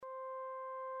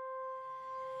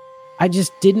I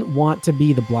just didn't want to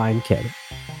be the blind kid.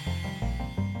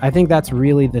 I think that's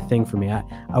really the thing for me.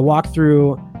 I walked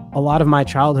through a lot of my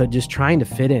childhood just trying to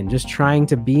fit in, just trying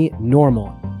to be normal.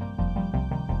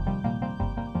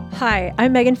 Hi,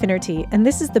 I'm Megan Finnerty, and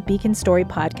this is the Beacon Story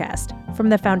Podcast from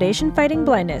the Foundation Fighting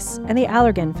Blindness and the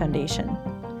Allergan Foundation.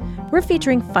 We're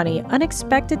featuring funny,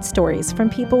 unexpected stories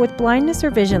from people with blindness or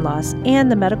vision loss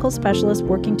and the medical specialists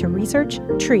working to research,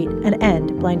 treat, and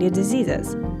end blinding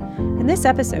diseases. In this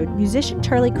episode, musician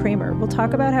Charlie Kramer will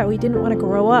talk about how he didn't want to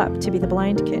grow up to be the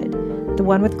blind kid, the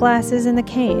one with glasses and the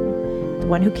cane, the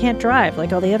one who can't drive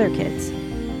like all the other kids.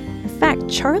 In fact,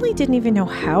 Charlie didn't even know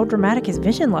how dramatic his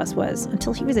vision loss was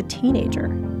until he was a teenager.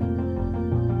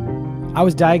 I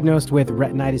was diagnosed with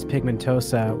retinitis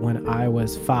pigmentosa when I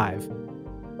was 5.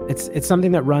 It's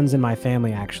something that runs in my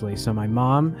family, actually. So my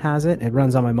mom has it. It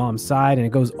runs on my mom's side, and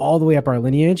it goes all the way up our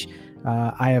lineage.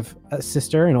 I have a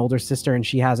sister, an older sister, and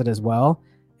she has it as well.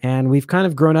 And we've kind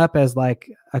of grown up as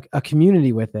like a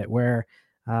community with it, where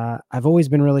I've always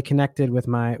been really connected with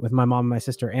my mom and my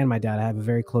sister and my dad. I have a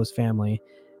very close family.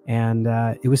 And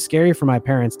it was scary for my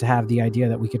parents to have the idea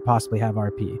that we could possibly have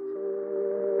RP.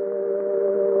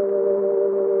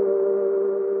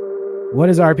 What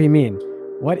does RP mean?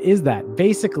 What is that?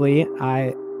 Basically,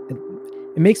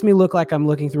 it makes me look like I'm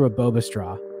looking through a boba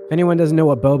straw. If anyone doesn't know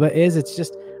what boba is, it's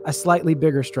just a slightly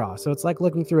bigger straw. So it's like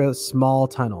looking through a small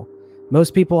tunnel.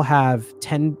 Most people have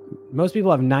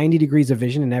 90 degrees of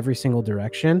vision in every single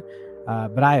direction,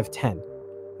 but I have 10.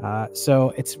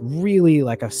 So it's really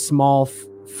like a small,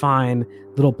 fine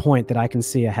little point that I can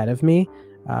see ahead of me.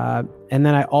 And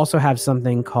then I also have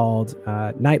something called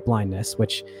night blindness,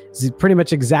 which is pretty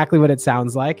much exactly what it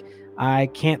sounds like. I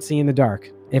can't see in the dark.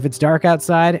 If it's dark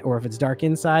outside or if it's dark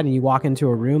inside and you walk into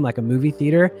a room like a movie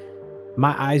theater,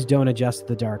 my eyes don't adjust to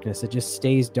the darkness. It just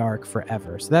stays dark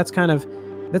forever. So that's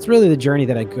really the journey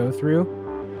that I go through.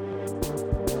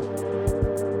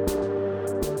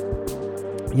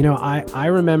 You know, I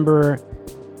remember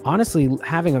honestly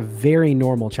having a very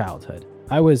normal childhood.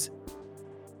 I was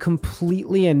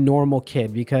completely a normal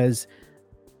kid because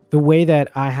the way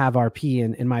that I have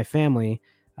RP in my family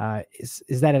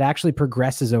is that it actually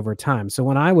progresses over time. So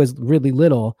when I was really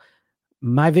little,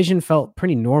 my vision felt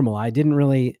pretty normal. I didn't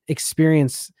really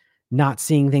experience not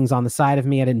seeing things on the side of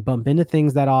me. I didn't bump into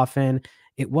things that often.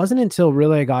 It wasn't until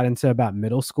really I got into about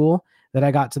middle school that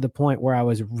I got to the point where I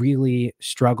was really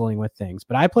struggling with things.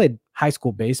 But I played high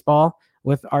school baseball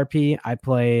with RP. I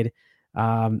played,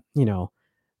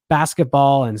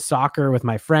 basketball and soccer with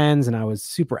my friends, and I was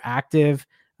super active.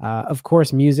 Of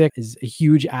course, music is a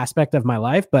huge aspect of my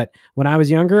life, but when I was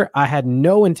younger, I had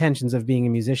no intentions of being a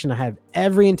musician. I had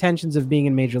every intentions of being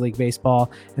in Major League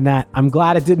Baseball, and that I'm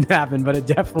glad it didn't happen, but it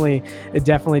definitely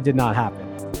did not happen.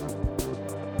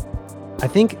 I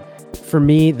think for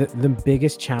me, the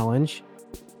biggest challenge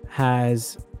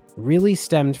has really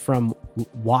stemmed from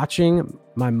watching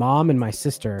my mom and my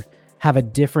sister have a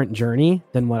different journey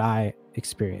than what I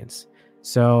experience.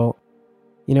 So,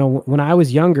 when I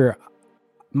was younger,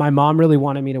 my mom really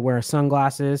wanted me to wear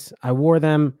sunglasses. I wore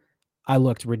them. I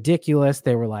looked ridiculous.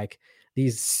 They were like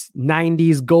these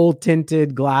 90s gold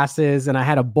tinted glasses, and I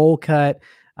had a bowl cut.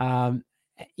 I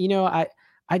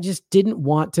just didn't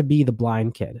want to be the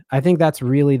blind kid. I think that's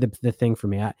really the thing for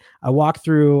me. I walked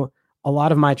through a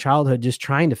lot of my childhood just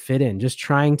trying to fit in, just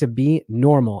trying to be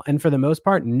normal. And for the most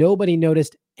part, nobody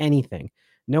noticed anything.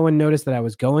 No one noticed that I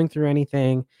was going through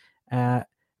anything.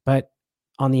 But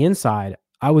on the inside,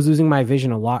 I was losing my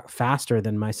vision a lot faster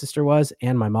than my sister was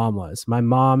and my mom was. My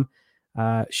mom,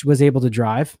 she was able to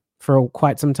drive for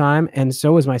quite some time. And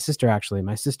so was my sister, actually.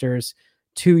 My sister's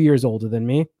 2 years older than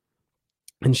me.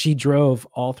 And she drove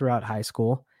all throughout high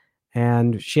school.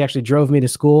 And she actually drove me to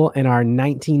school in our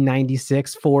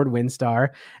 1996 Ford Windstar.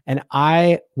 And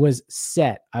I was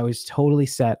set. I was totally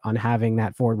set on having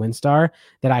that Ford Windstar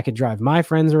that I could drive my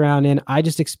friends around in. I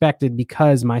just expected,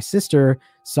 because my sister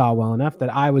saw well enough,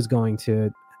 that I was going to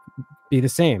be the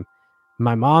same.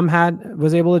 My mom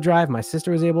was able to drive. My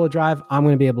sister was able to drive. I'm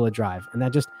going to be able to drive. And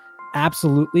that just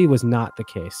absolutely was not the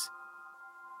case.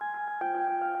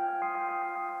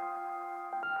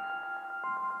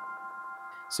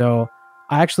 So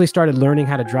I actually started learning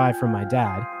how to drive from my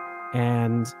dad,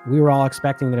 and we were all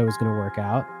expecting that it was going to work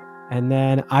out. And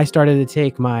then I started to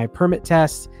take my permit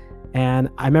test, and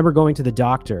I remember going to the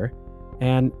doctor,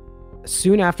 and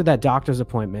soon after that doctor's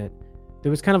appointment, there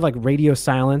was kind of like radio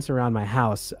silence around my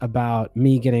house about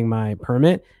me getting my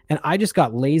permit. And I just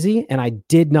got lazy and I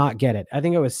did not get it. I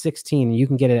think I was 16, and you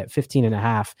can get it at 15 and a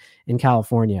half in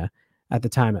California at the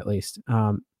time, at least.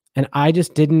 And I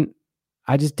just didn't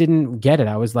get it.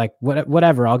 I was like,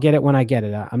 whatever, I'll get it when I get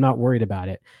it. I'm not worried about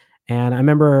it. And I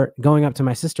remember going up to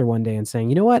my sister one day and saying,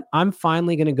 you know what? I'm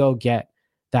finally going to go get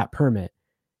that permit.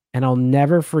 And I'll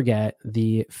never forget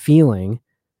the feeling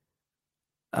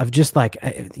of just like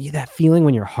that feeling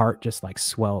when your heart just like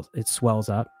swells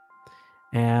up.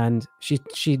 And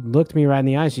she looked me right in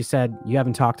the eyes. She said, "You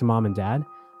haven't talked to mom and dad?"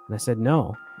 And I said,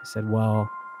 "No." I said, "Well,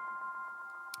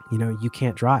 you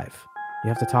can't drive. You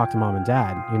have to talk to mom and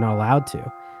dad. You're not allowed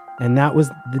to." And that was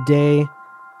the day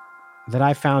that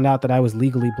I found out that I was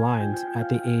legally blind at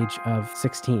the age of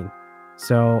 16.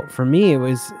 So for me, it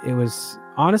was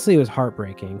honestly, it was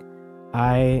heartbreaking.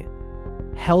 I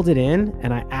held it in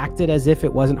and I acted as if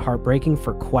it wasn't heartbreaking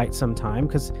for quite some time.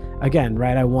 Because again,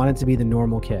 right, I wanted to be the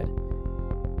normal kid.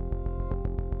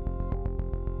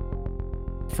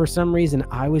 For some reason,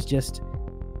 I was just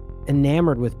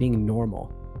enamored with being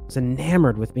normal. I was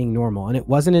enamored with being normal. And it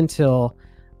wasn't until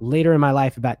later in my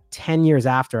life, about 10 years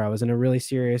after, I was in a really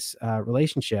serious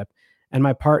relationship. And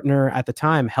my partner at the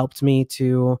time helped me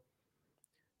to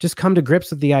just come to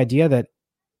grips with the idea that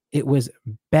it was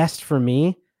best for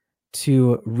me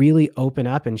to really open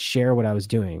up and share what I was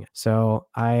doing. So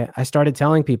I started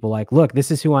telling people like, look,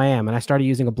 this is who I am. And I started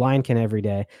using a blind cane every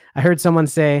day. I heard someone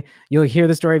say, you'll hear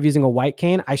the story of using a white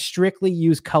cane. I strictly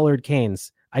use colored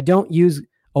canes. I don't use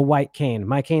a white cane.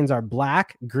 My canes are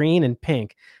black, green, and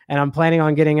pink. And I'm planning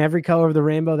on getting every color of the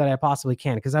rainbow that I possibly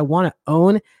can because I want to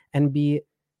own and be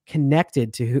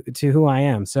connected to who I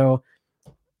am. So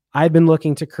I've been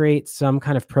looking to create some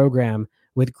kind of program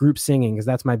with group singing because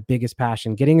that's my biggest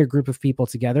passion. Getting a group of people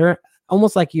together,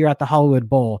 almost like you're at the Hollywood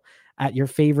Bowl at your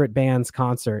favorite band's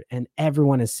concert and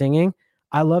everyone is singing.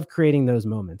 I love creating those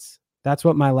moments. That's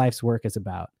what my life's work is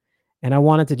about. And I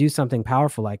wanted to do something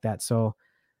powerful like that. So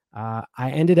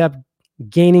I ended up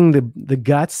gaining the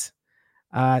guts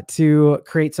to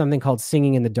create something called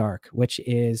Singing in the Dark, which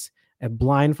is a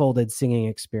blindfolded singing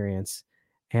experience.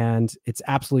 And it's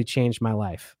absolutely changed my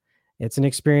life. It's an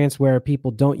experience where people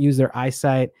don't use their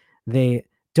eyesight. They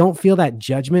don't feel that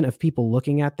judgment of people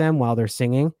looking at them while they're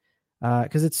singing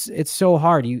because it's so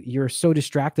hard. You're so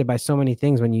distracted by so many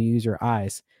things when you use your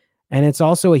eyes. And it's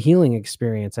also a healing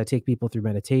experience. I take people through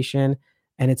meditation,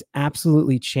 and it's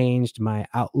absolutely changed my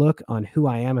outlook on who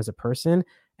I am as a person.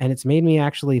 And it's made me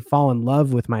actually fall in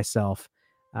love with myself.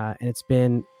 And it's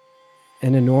been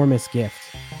an enormous gift.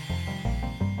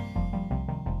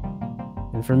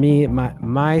 And for me,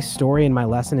 my story and my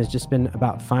lesson has just been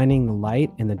about finding the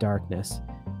light in the darkness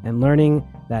and learning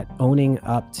that owning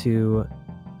up to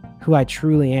who I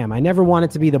truly am. I never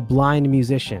wanted to be the blind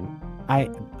musician.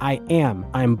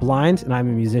 I'm blind and I'm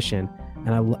a musician,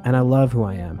 and I love who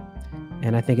I am.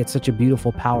 And I think it's such a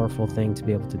beautiful, powerful thing to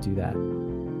be able to do that.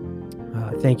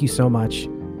 Thank you so much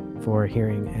for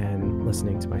hearing and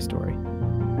listening to my story.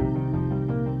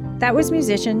 That was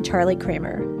musician Charlie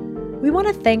Kramer. We want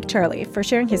to thank Charlie for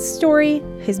sharing his story,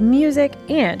 his music,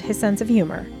 and his sense of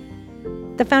humor.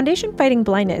 The Foundation Fighting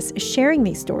Blindness is sharing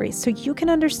these stories so you can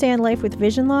understand life with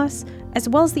vision loss, as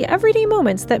well as the everyday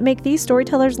moments that make these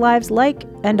storytellers' lives like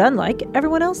and unlike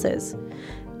everyone else's.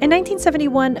 In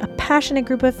 1971, a passionate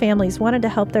group of families wanted to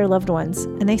help their loved ones,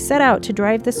 and they set out to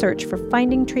drive the search for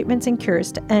finding treatments and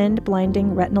cures to end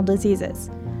blinding retinal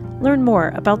diseases. Learn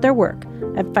more about their work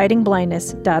at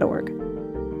fightingblindness.org.